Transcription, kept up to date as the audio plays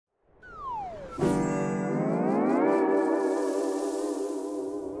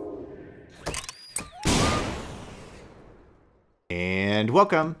And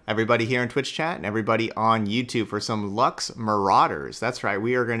welcome everybody here in Twitch chat and everybody on YouTube for some Lux Marauders. That's right,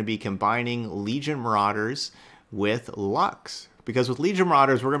 we are going to be combining Legion Marauders with Lux. Because with Legion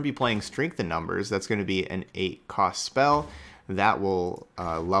Marauders, we're going to be playing Strength in Numbers. That's going to be an 8 cost spell. That will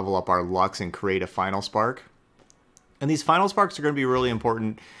level up our Lux and create a Final Spark. And these Final Sparks are going to be really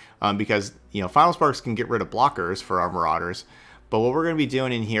important because, you know, Final Sparks can get rid of blockers for our Marauders. But what we're going to be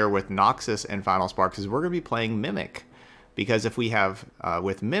doing in here with Noxus and Final Sparks is we're going to be playing Mimic. Because if we have,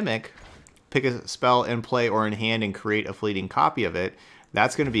 with Mimic, pick a spell in play or in hand and create a fleeting copy of it,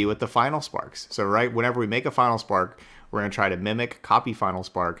 that's going to be with the Final Sparks. So right, whenever we make a Final Spark, we're going to try to Mimic, copy Final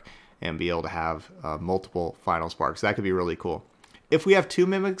Spark, and be able to have multiple Final Sparks. That could be really cool. If we have 2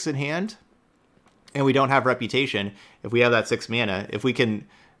 Mimics in hand, and we don't have Reputation, if we have that 6 mana, if we can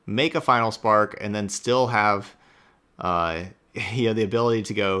make a Final Spark and then still have you know, the ability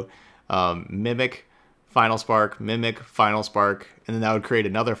to go Mimic, Final Spark, Mimic, Final Spark, and then that would create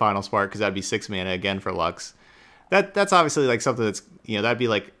another Final Spark because that'd be 6 mana again for Lux. That's obviously like something that's, you know, that'd be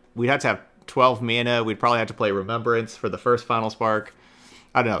like, we'd have to have 12 mana. We'd probably have to play Remembrance for the first Final Spark.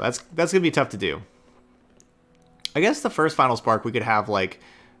 I don't know. That's going to be tough to do. I guess the first Final Spark we could have like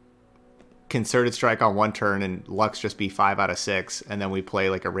Concerted Strike on 1 turn and Lux just be 5 out of 6, and then we play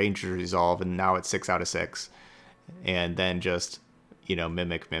like a Ranger's Resolve and now it's 6 out of 6. And then just, you know,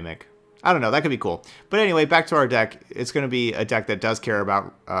 Mimic. I don't know, that could be cool. But anyway, back to our deck. It's going to be a deck that does care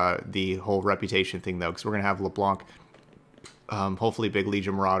about the whole Reputation thing, though, because we're going to have Leblanc, hopefully big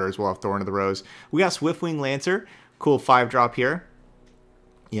Legion Marauders. We'll have Thorn of the Rose. We got Swiftwing Lancer, cool 5-drop here.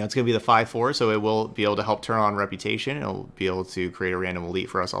 You know, it's going to be the 5/4, so it will be able to help turn on Reputation. It'll be able to create a random elite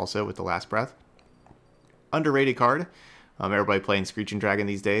for us also with the Last Breath. Underrated card. Everybody playing Screeching Dragon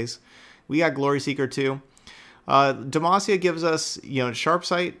these days. We got Glory Seeker, too. Demacia gives us, you know, Sharp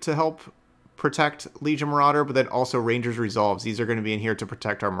Sight to help protect Legion Marauder, but then also Ranger's Resolves. These are going to be in here to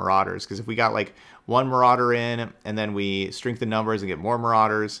protect our Marauders, because if we got like 1 Marauder in, and then we strengthen numbers and get more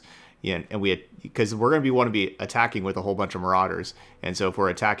Marauders, yeah, and because we're going to want to be attacking with a whole bunch of Marauders, and so if we're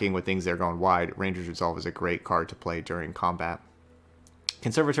attacking with things that are going wide, Ranger's Resolve is a great card to play during combat.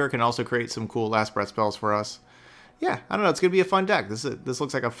 Conservator can also create some cool Last Breath spells for us. Yeah, I don't know. It's going to be a fun deck. This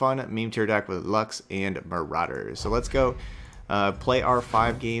looks like a fun meme tier deck with Lux and Marauders. So let's go play our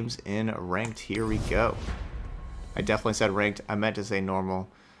 5 games in ranked. Here we go. I definitely said ranked. I meant to say normal.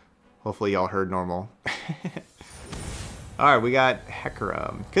 Hopefully y'all heard normal. Alright, we got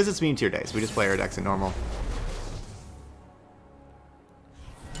Hecarim. Because it's meme tier day, so we just play our decks in normal.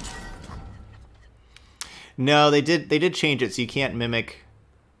 No, they did change it, so you can't mimic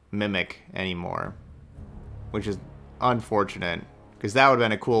anymore. Which is unfortunate, because that would have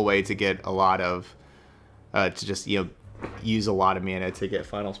been a cool way to get a lot of, to just, you know, use a lot of mana to get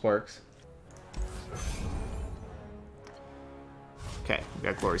Final Sparks. Okay, we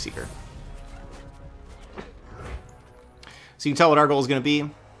got Glory Seeker. So you can tell what our goal is going to be.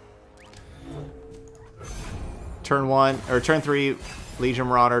 Turn 1, or turn 3, Legion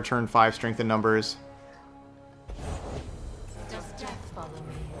Marauder, turn 5, Strength in Numbers. Does death follow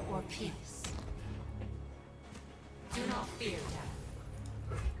me, or peace? Do not fear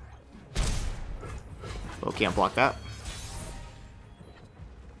death. Oh, can't block that.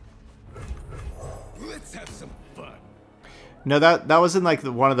 Let's have some fun. No, that was in like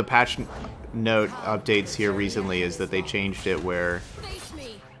one of the patch note updates here recently, is that they changed it where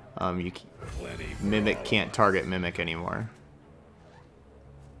Mimic can't target Mimic anymore.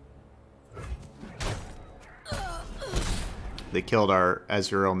 They killed our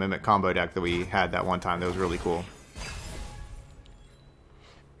Ezreal Mimic combo deck that we had that one time. That was really cool.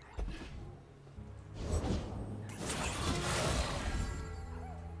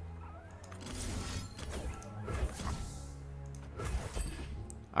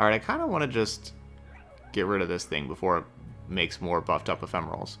 Alright, I kind of want to just get rid of this thing before it makes more buffed up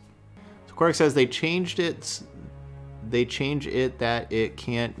ephemerals. So Quark says they changed it. They change it that it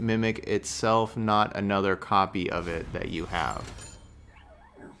can't mimic itself, not another copy of it that you have.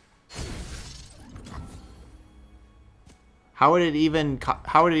 How would it even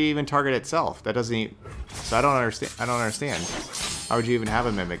target itself? That doesn't even, so I don't understand. How would you even have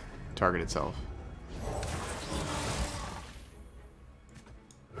a mimic target itself?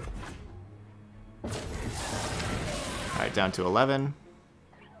 Alright, down to 11.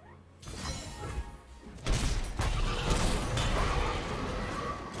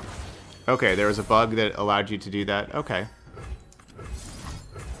 Okay, there was a bug that allowed you to do that. Okay.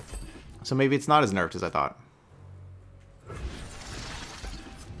 So maybe it's not as nerfed as I thought.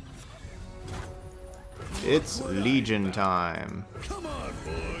 It's Legion time. Come on,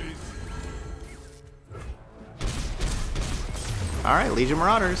 boys. Alright, Legion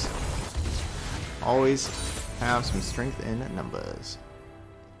Marauders. Always have some strength in numbers.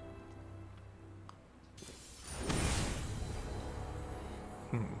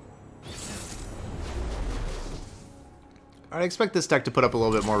 I expect this deck to put up a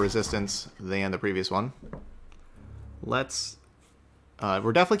little bit more resistance than the previous one. Let's...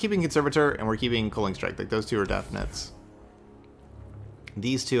 we're definitely keeping Conservator, and we're keeping Culling Strike. Like, those two are definites.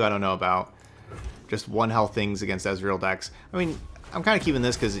 These two I don't know about. Just one health things against Ezreal decks. I mean, I'm kind of keeping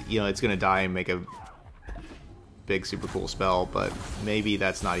this because, you know, it's going to die and make a big super cool spell, but maybe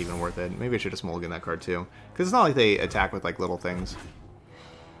that's not even worth it. Maybe I should just mulligan that card too. Because it's not like they attack with, like, little things.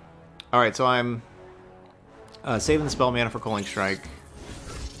 Alright, so I'm... saving the spell mana for Culling Strike.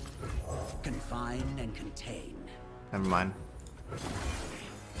 Confine and contain. Never mind.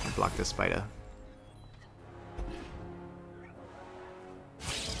 I'll block this spider.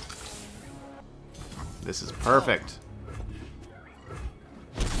 This is perfect.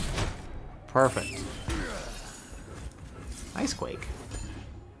 Perfect. Nice Quake.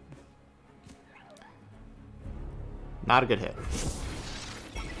 Not a good hit.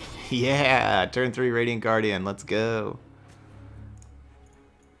 Yeah, turn 3 Radiant Guardian, let's go.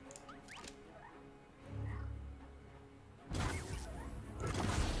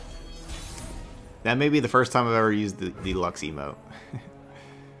 That may be the first time I've ever used the Lux emote.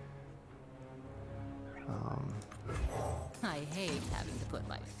 I hate having to put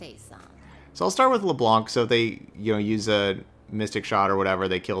my face on. So I'll start with Leblanc. So if they, you know, use a Mystic Shot or whatever,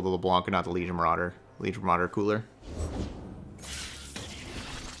 they kill the Leblanc and not the Legion Marauder. Legion Marauder cooler.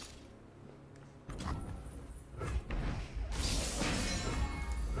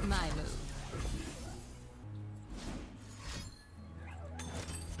 My move.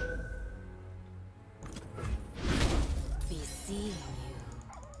 Be seeing you.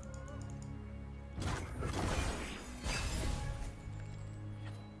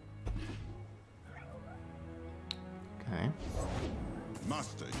 Okay.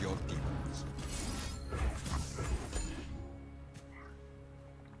 Master your demons.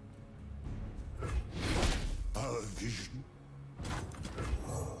 A vision.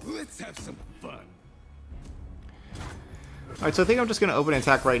 Let's have some fun. Alright, so I think I'm just going to open and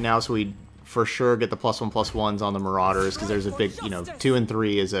attack right now so we for sure get the +1/+1s on the Marauders, because there's a big, you know, 2 and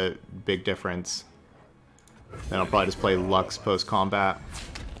 3 is a big difference. Then I'll probably just play Lux post-combat.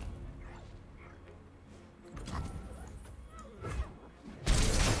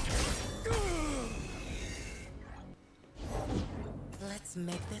 Let's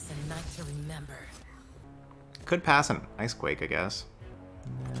make this a night to remember. Could pass an Ice Quake, I guess.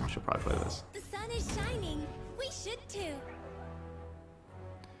 Yeah, I should probably play this. The sun is shining. We should too.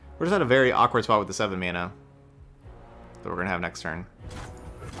 We're just at a very awkward spot with the 7 mana that we're going to have next turn.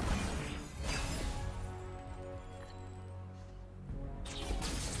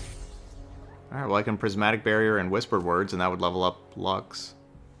 Alright, well I can Prismatic Barrier and Whispered Words, and that would level up Lux.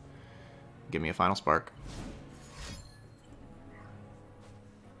 Give me a Final Spark.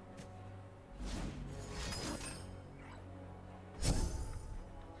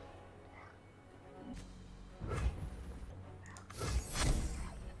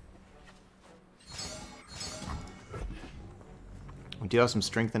 We do have some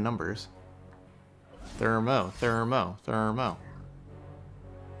strength in numbers. Thermo, Thermo, Thermo.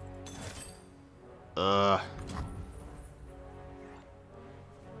 I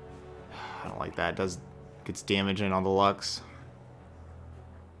don't like that. It gets damage in on the Lux.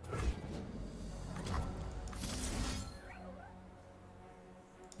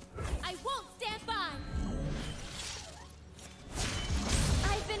 I won't stand by.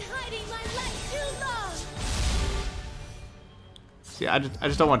 I've been hiding my life too long. See, I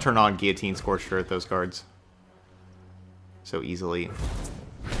just don't want to turn on Guillotine, Scorched Earth, those cards so easily.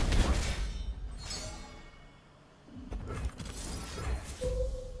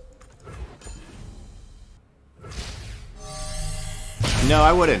 No,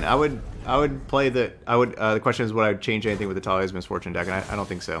 I wouldn't. I would play the. The question is, would I change anything with the Talia's Misfortune deck? And I don't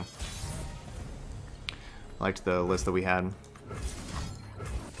think so. I liked the list that we had.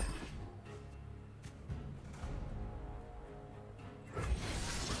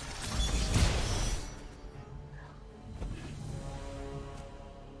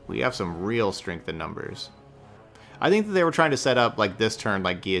 We have some real strength in numbers. I think that they were trying to set up like this turn,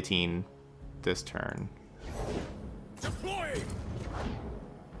 like Guillotine, this turn. Deploying!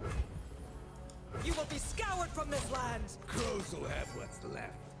 You will be scoured from this land. Crows will have what's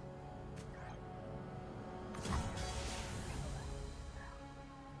left.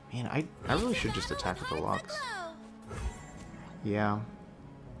 Man, I really should just attack with the Lux. Glow. Yeah.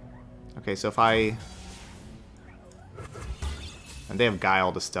 Okay, so if I And they have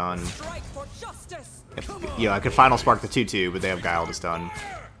Guile to stun. Strike for justice. Yeah, I could Final Spark the 2/2, but they have Guile to stun.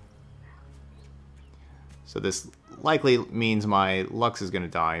 So this likely means my Lux is going to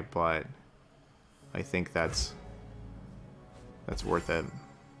die, but I think that's worth it.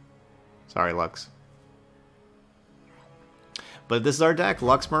 Sorry, Lux. But this is our deck,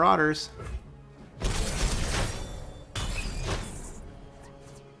 Lux Marauders.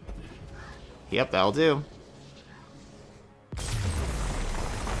 Yep, that'll do.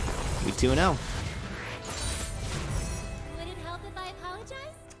 We 2-0. Would it help if I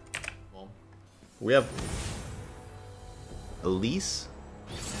apologize? We have Elise,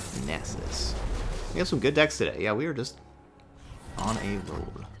 Nasus. We have some good decks today. Yeah, we are just on a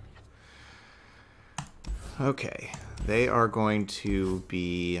roll. Okay, they are going to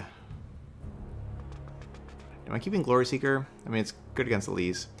be... Am I keeping Glory Seeker? I mean, it's good against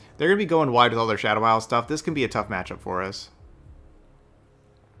Elise. They're going to be going wide with all their Shadow Isle stuff. This can be a tough matchup for us.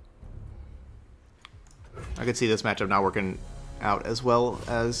 I could see this matchup not working out as well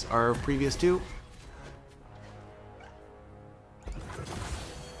as our previous two.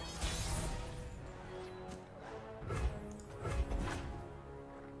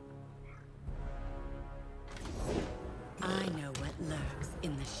 I know what lurks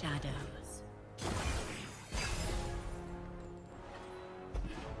in the shadows.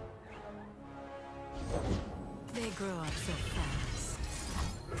 They grow up so fast.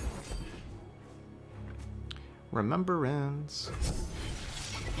 Remembrance.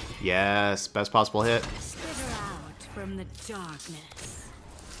 Yes, best possible hit. Slither out from the darkness.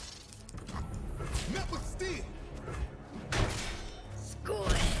 Met with steel.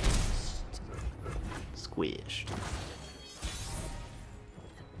 Squished.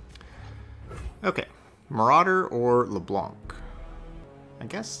 Okay, Marauder or Leblanc? I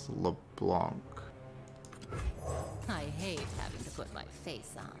guess Leblanc. I hate having to put my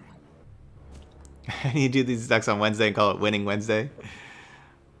face on. And you do these decks on Wednesday and call it Winning Wednesday?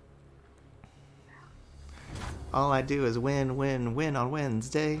 All I do is win, win, win on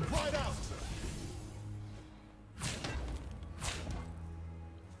Wednesday. Right out.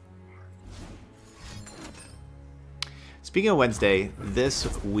 Speaking of Wednesday,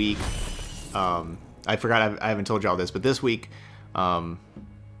 this week, I forgot I haven't told y'all this, but this week, I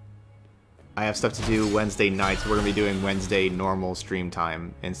have stuff to do Wednesday nights. We're going to be doing Wednesday normal stream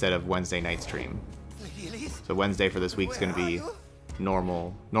time instead of Wednesday night stream. So Wednesday for this week is going to be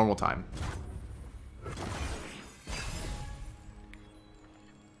normal time.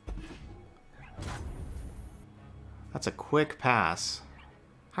 That's a quick pass.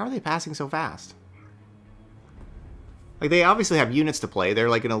 How are they passing so fast? Like, they obviously have units to play. They're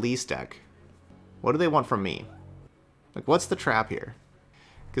like an Elise deck. What do they want from me? Like, what's the trap here?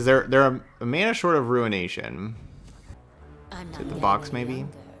 Because they're a mana short of Ruination. I'm not Hit the box, getting maybe?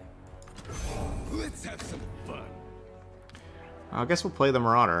 younger. Let's have some fun. I guess we'll play the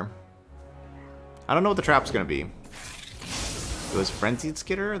Marauder. I don't know what the trap's going to be. It was Frenzied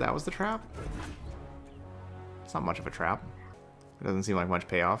Skitter? That was the trap? It's not much of a trap. It doesn't seem like much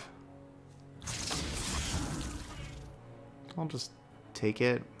payoff. I'll just take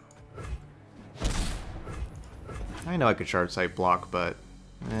it. I know I could Shard Sight block, but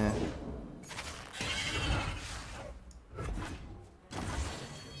eh.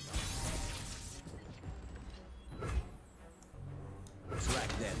 Track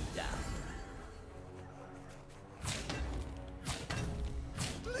them down.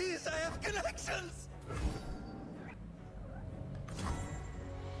 Please, I have connections.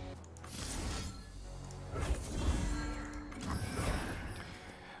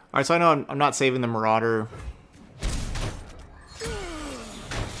 Alright, so I know I'm not saving the Marauder.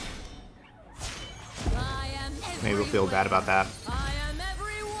 I am Maybe we'll feel bad about that. I am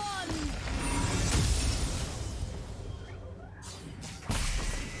everyone.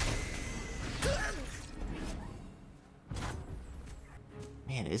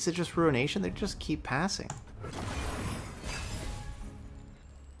 Man, is it just Ruination? They just keep passing.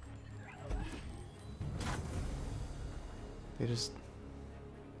 They just...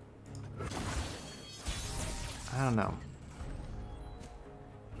 I don't know.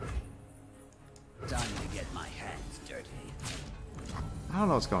 Time to get my hands dirty. I don't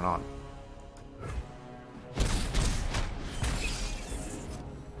know what's going on.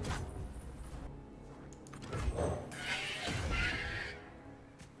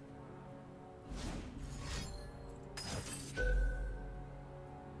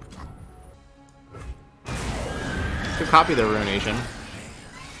 Could copy the Ruination.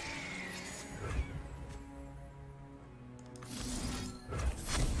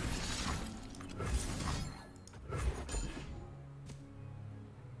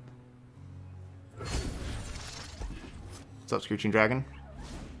 What's up, Screeching Dragon?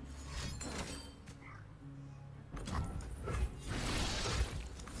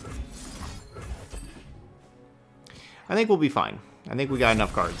 I think we'll be fine. I think we got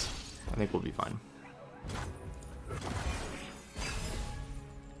enough cards. I think we'll be fine.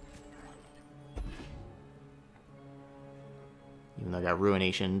 Even though I got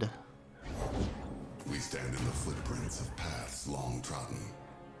ruinationed. We stand in the footprints of paths long trodden.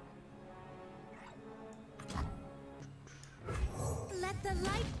 Let the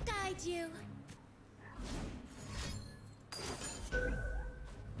light guide you.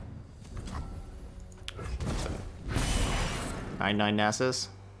 9/9 Nasus.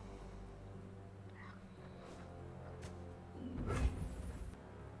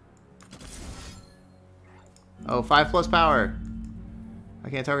 Oh, 5+ power. I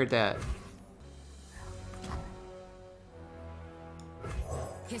can't target that.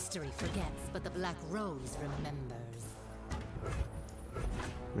 History forgets, but the Black Rose remembers.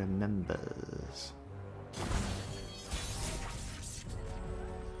 Remembers.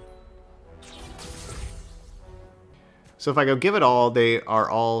 So if I go give it all, they are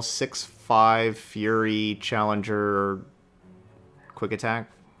all 6/5 Fury, Challenger, Quick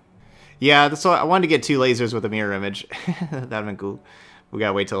Attack. Yeah, that's why I wanted to get 2 lasers with a mirror image. That'd have been cool. We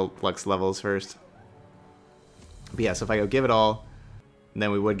gotta wait till Lux levels first. But yeah, so if I go give it all,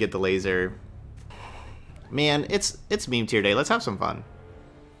 then we would get the laser. Man, it's meme tier day. Let's have some fun.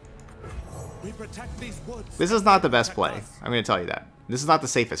 We protect these woods. This is not the best play. I'm gonna tell you that. This is not the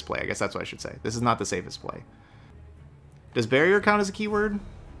safest play. I guess that's what I should say. This is not the safest play. Does barrier count as a keyword?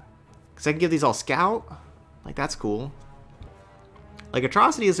 Because I can give these all scout. Like, that's cool. Like,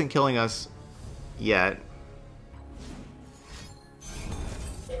 Atrocity isn't killing us yet.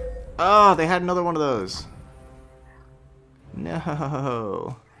 Oh, they had another one of those.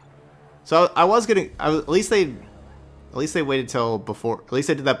 No. So I was gonna. At least they waited till before. At least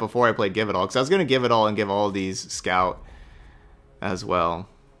they did that before I played Give It All. Because I was gonna give it all and give all of these scout as well.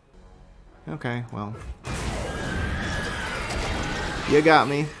 Okay, well. You got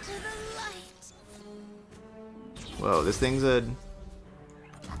me. Whoa, this thing's a...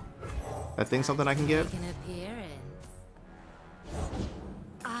 That thing's something I can get? An appearance.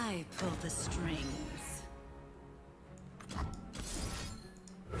 I pull the strings.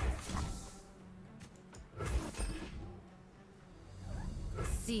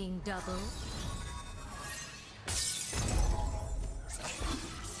 Seeing double.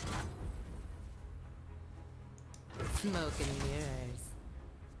 Smoke and mirrors.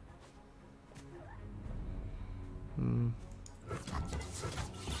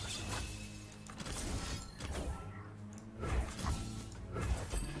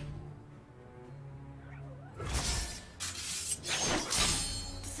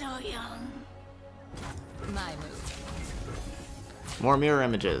 So young. My move. More mirror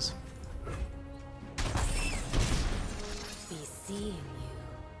images. Be seeing you.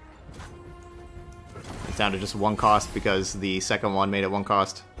 It's down to just 1 cost because the second one made it 1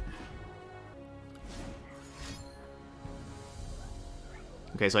 cost.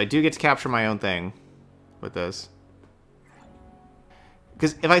 Okay, so I do get to capture my own thing with this.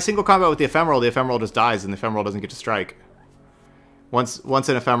 Because if I single combat with the ephemeral just dies and the ephemeral doesn't get to strike. Once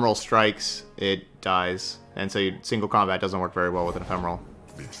an ephemeral strikes, it dies. And so single combat doesn't work very well with an ephemeral.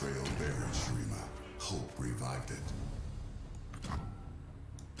 Betrayal buried Shurima. Hope revived it.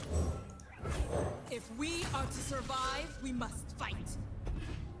 If we are to survive, we must fight.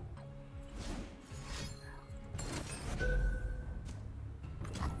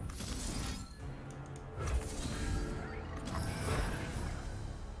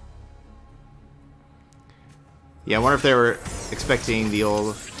 Yeah, I wonder if they were expecting the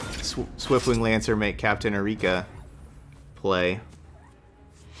old Swiftwing Lancer make Captain Eureka play.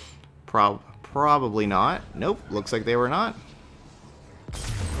 Probably not. Nope, looks like they were not.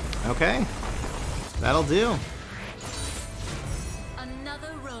 Okay, that'll do.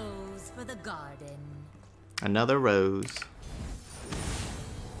 Another rose for the garden. Another rose.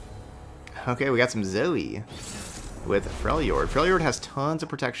 Okay, we got some Zoe with Freljord. Freljord has tons of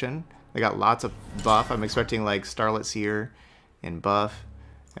protection. They got lots of buff. I'm expecting like Starlit Seer and buff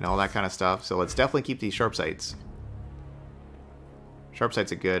and all that kind of stuff. So let's definitely keep these Sharp Sights. Sharp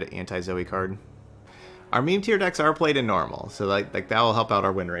Sight's a good anti-Zoe card. Our meme tier decks are played in normal, so like that will help out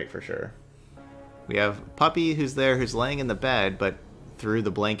our win rate for sure. We have Puppy who's there, who's laying in the bed, but threw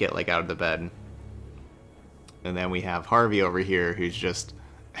the blanket like out of the bed. And then we have Harvey over here who's just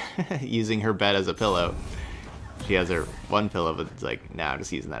using her bed as a pillow. She has her one pillow, but it's like, nah, I'm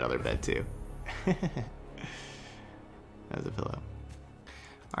just using that other bed too. As a pillow.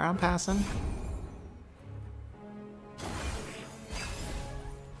 Alright, I'm passing.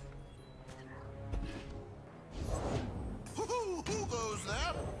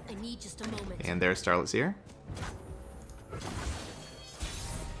 just a moment. And there's Starlit Seer.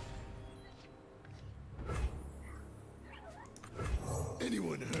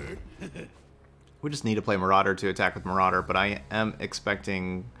 Anyone hurt? We just need to play Marauder to attack with Marauder, but I am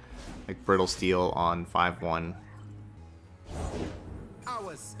expecting like Brittle Steel on 5-1.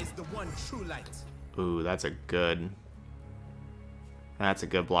 Ours is the one true light. Ooh, that's a good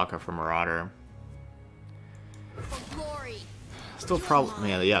blocker for Marauder. For glory. Still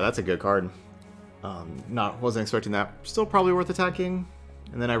probably, yeah, that's a good card. Wasn't expecting that. Still probably worth attacking.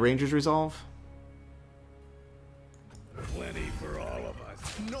 And then I Ranger's Resolve. Plenty for all of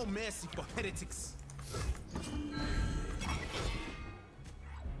us. No mercy for heretics.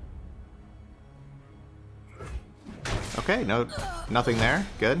 Okay, nothing there.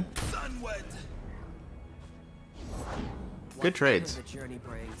 Good. Sunward. Good trades. The journey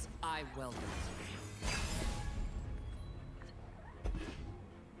brings, I welcome it.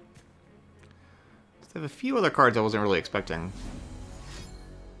 I have a few other cards I wasn't really expecting.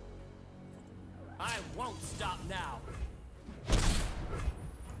 I won't stop now.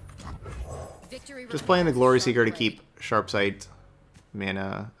 Victory Just playing the requires Glory sharp Seeker to blade. keep Sharpsight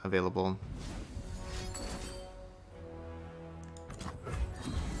mana available.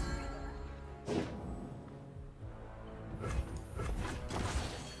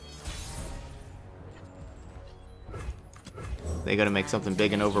 They gotta make something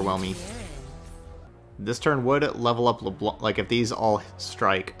big and overwhelming. This turn would level up Leblanc. Like if these all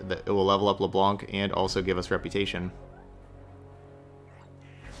strike, it will level up Leblanc and also give us Reputation.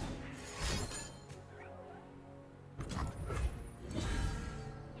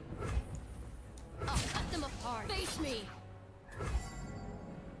 I'll cut them apart. Face me.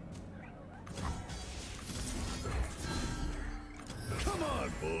 Come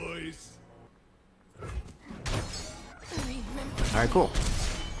on, boys. Alright, cool.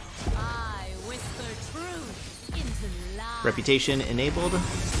 I whisper truth into lies. Reputation enabled.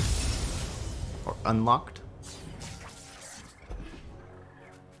 Or unlocked.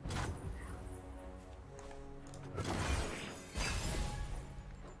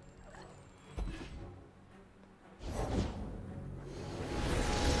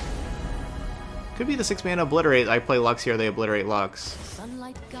 Could be the 6-mana Obliterate. I play Lux here, they Obliterate Lux.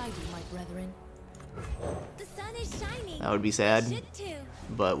 Sunlight guide you, my brethren. The sun is shining. That would be sad, Should too.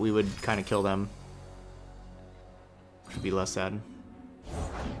 but we would kind of kill them. Should be less sad. Look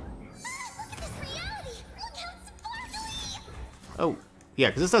at this reality. Look how sparkly. Oh, yeah,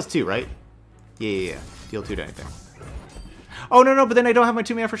 because this does 2, right? Yeah. Deal 2 to anything. Oh, no, but then I don't have my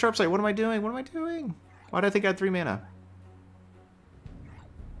 2 mana for Sharpsight. What am I doing? Why did I think I had 3 mana?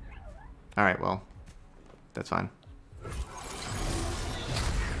 Alright, well, that's fine.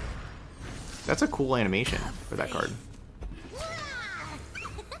 That's a cool animation for that card.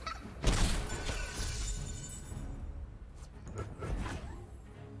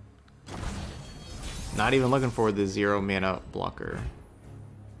 Not even looking for the 0 mana blocker.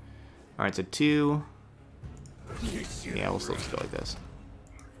 Alright, so 2. Yeah, we'll still just go like this.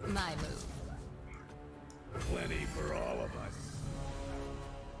 My move. Plenty for all of us.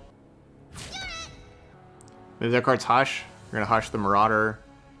 Maybe that card's Hush. We're gonna Hush the Marauder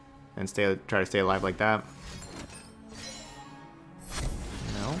and try to stay alive like that.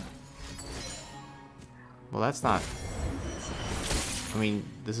 No. Well, that's not. I mean,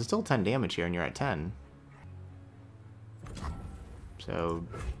 this is still 10 damage here, and you're at 10. So,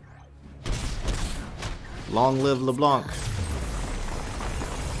 long live LeBlanc.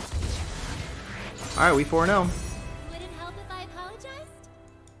 All right, we 4-0. Would it help if I apologized?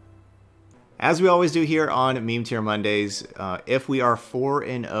 As we always do here on Meme Tier Mondays, if we are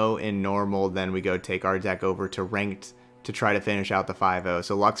 4-0 in normal, then we go take our deck over to ranked to try to finish out the 5-0.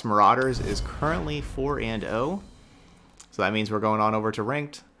 So Lux Marauders is currently 4-0. So that means we're going on over to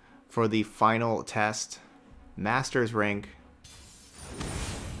ranked for the final test, Masters rank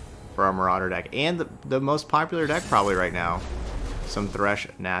for our Marauder deck. And the most popular deck probably right now, some Thresh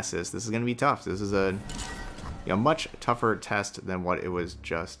Nasus. This is going to be tough. This is a much tougher test than what it was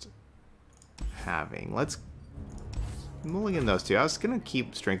just having. Let's mulligan those two. I was gonna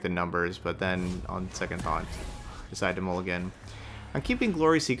keep strength in numbers, but then on second thought decide to mulligan. I'm keeping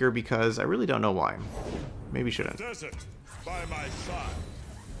Glory Seeker because I really don't know why. Maybe shouldn't. Desert by my side.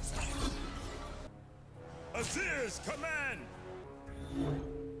 Azir's command.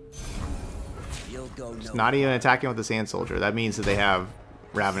 You'll go no. Not even attacking with the Sand Soldier. That means that they have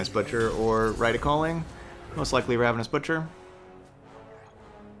Ravenous Butcher or Rite of Calling. Most likely Ravenous Butcher.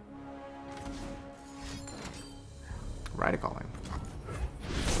 Rite of Calling.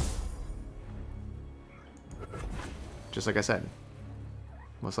 Just like I said.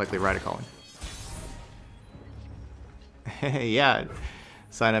 Most likely Rider calling. Yeah,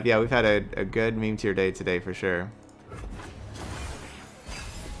 sign up. Yeah, we've had a good meme tier day today for sure.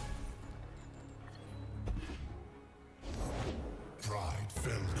 Pride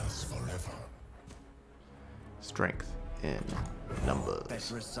filled us forever. Strength in numbers.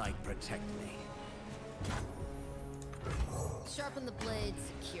 Better sight protect me. Sharpen the blade,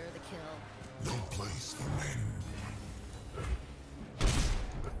 secure the kill. No place for men.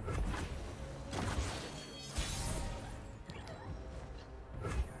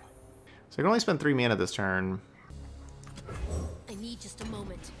 So I can only spend 3 mana this turn. I need just a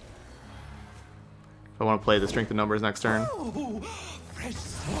moment. If I want to play the strength in numbers next turn. Oh, fresh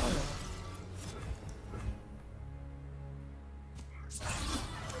soil.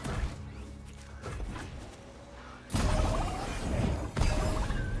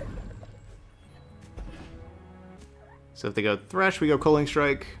 So if they go Thresh, we go Culling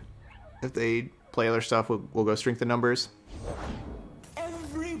Strike. If they play other stuff, we'll go strength in numbers.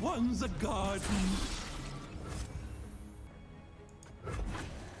 Everyone's a garden.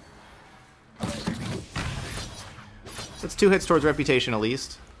 That's 2 hits towards reputation at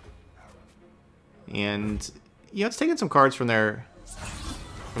least. And yeah, it's taking some cards from their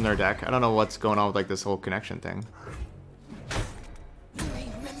deck. I don't know what's going on with like this whole connection thing.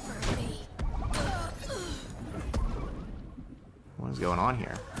 Remember me. What is going on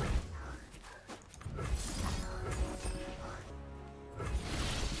here?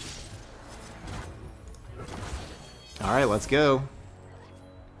 All right, let's go.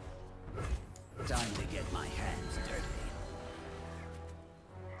 Time to get my hands dirty.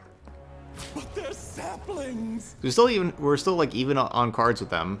 But they're saplings. We're still like even on cards with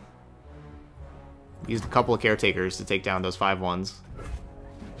them. Used a couple of caretakers to take down those 5/1s.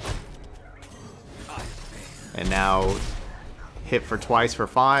 And now hit for twice for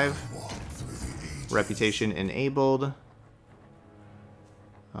 5. Reputation enabled.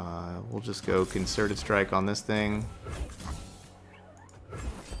 We'll just go Concerted Strike on this thing.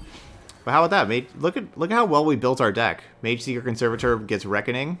 But how about that? Look at how well we built our deck. Mage Seeker Conservator gets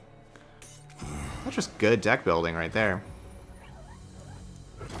Reckoning. That's just good deck building right there.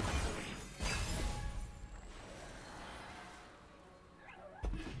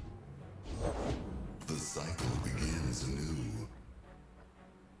 The cycle begins anew.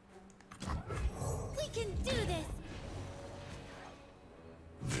 We can do this!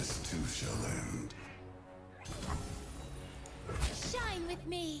 This too shall end. Shine with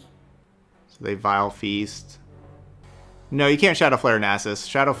me! So they Vile Feast. No, you can't Shadow Flare Nasus.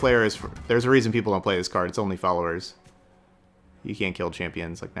 Shadow Flare is... There's a reason people don't play this card. It's only followers. You can't kill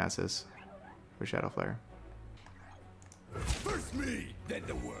champions like Nasus for Shadow Flare. First me, then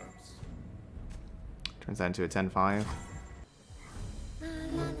the worms. Turns that into a 10-5.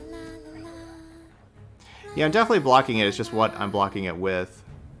 Yeah, I'm definitely blocking it. It's just what I'm blocking it with.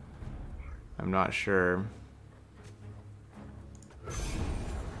 I'm not sure.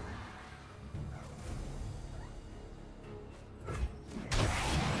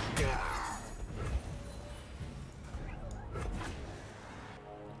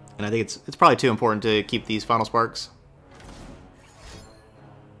 And I think it's probably too important to keep these Final Sparks.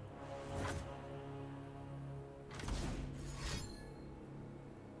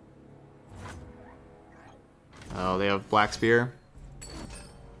 Oh, they have Black Spear.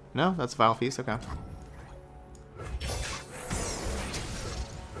 No, that's Vile Feast, okay.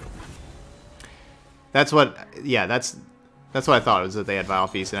 That's what, yeah, that's what I thought, was that they had Vile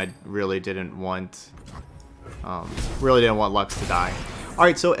Feast, and I really didn't want Lux to die.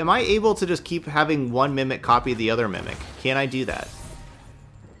 Alright, so am I able to just keep having one Mimic copy the other Mimic? Can I do that?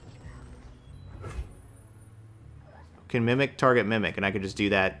 Can Mimic target Mimic, and I could just do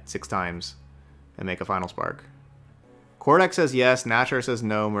that 6 times and make a Final Spark? Kordak says yes, Nasher says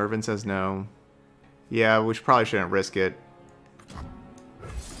no, Mervin says no. Yeah, we probably shouldn't risk it.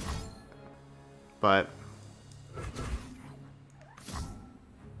 But...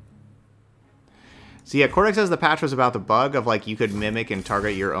 So yeah, Kordak says the patch was about the bug of like you could Mimic and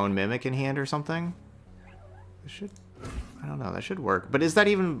target your own Mimic in hand or something. It should... I don't know, that should work. But is that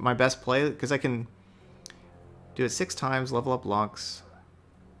even my best play? Because I can do it 6 times, level up Lux.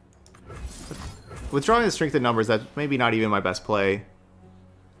 Withdrawing the strength in numbers, that's maybe not even my best play.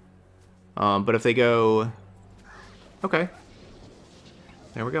 But if they go... Okay.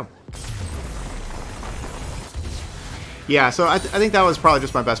 There we go. Yeah, so I think that was probably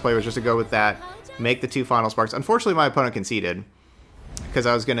just my best play, was just to go with that. Make the 2 Final Sparks. Unfortunately, my opponent conceded. Because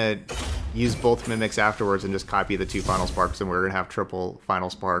I was going to use both Mimics afterwards and just copy the 2 Final Sparks. And we're going to have triple Final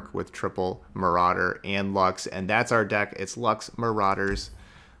Spark with triple Marauder and Lux. And that's our deck. It's Lux Marauders.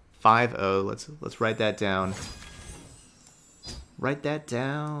 5-0. Let's write that down. Write that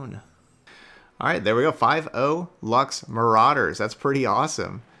down. All right, there we go. 5-0 Lux Marauders. That's pretty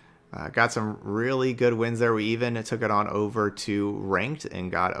awesome. Got some really good wins there. We even took it on over to Ranked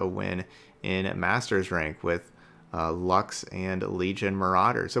and got a win in Masters rank with Lux and Legion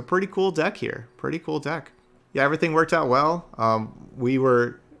Marauders. So pretty cool deck here. Pretty cool deck. Yeah, everything worked out well. We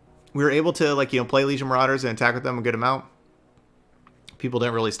were able to, like, play Legion Marauders and attack with them a good amount. People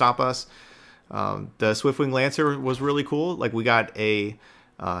didn't really stop us. The Swiftwing Lancer was really cool. Like, we got a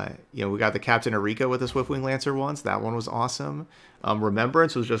we got the Captain Erika with the Swiftwing Lancer once. That one was awesome.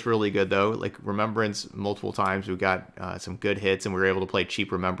 Remembrance was just really good, though. Like, Remembrance multiple times. We got some good hits, and we were able to play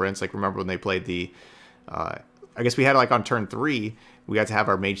cheap Remembrance. Like, remember when they played the... I guess we had, like, on turn 3, we got to have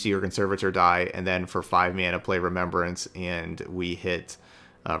our Mage Seeker Conservator die, and then for 5 mana play Remembrance, and we hit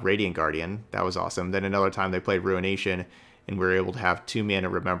Radiant Guardian. That was awesome. Then another time they played Ruination, and we were able to have 2 mana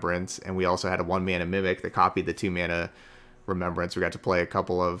Remembrance, and we also had a 1 mana Mimic that copied the 2 mana Remembrance. We got to play a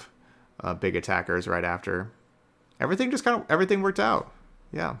couple of big attackers right after. Everything worked out.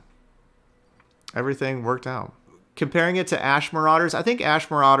 Yeah. Everything worked out. Comparing it to Ash Marauders, I think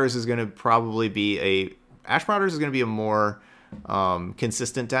Ash Marauders is going to probably be a more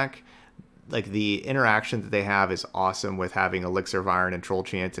consistent deck. Like, the interaction that they have is awesome with having Elixir of Iron and Troll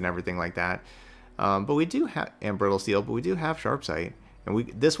Chant and everything like that. But we do have Brittle Steel, but we do have Sharpsight. And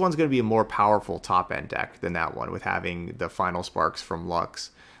this one's going to be a more powerful top-end deck than that one, with having the Final Sparks from Lux.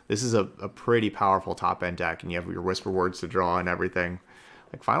 This is a pretty powerful top-end deck, and you have your Whisper Words to draw and everything.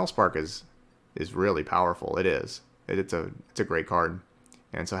 Like, Final Spark is really powerful. It is. It's a great card.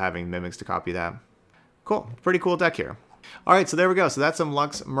 And so having Mimics to copy that. Cool. Pretty cool deck here. All right, so there we go. So that's some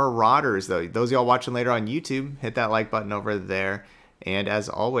Lux Marauders, though. Those of y'all watching later on YouTube, hit that like button over there. And as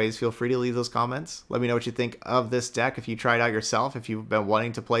always, feel free to leave those comments. Let me know what you think of this deck if you tried it out yourself, if you've been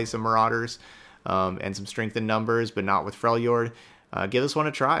wanting to play some Marauders and some strengthened numbers, but not with Freljord. Give this one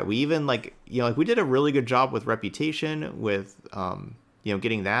a try. We even, we did a really good job with Reputation, with,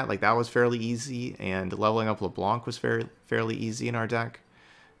 getting that. Like, that was fairly easy, and leveling up LeBlanc was fairly easy in our deck.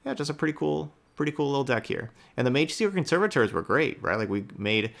 Yeah, just a pretty cool little deck here. And the Mage Seeker Conservators were great, right? Like, we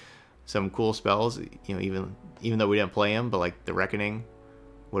made some cool spells, even though we didn't play them, but like the Reckoning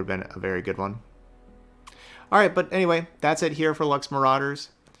would have been a very good one. All right, but anyway, that's it here for Lux Marauders.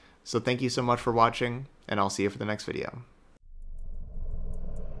 So thank you so much for watching, and I'll see you for the next video.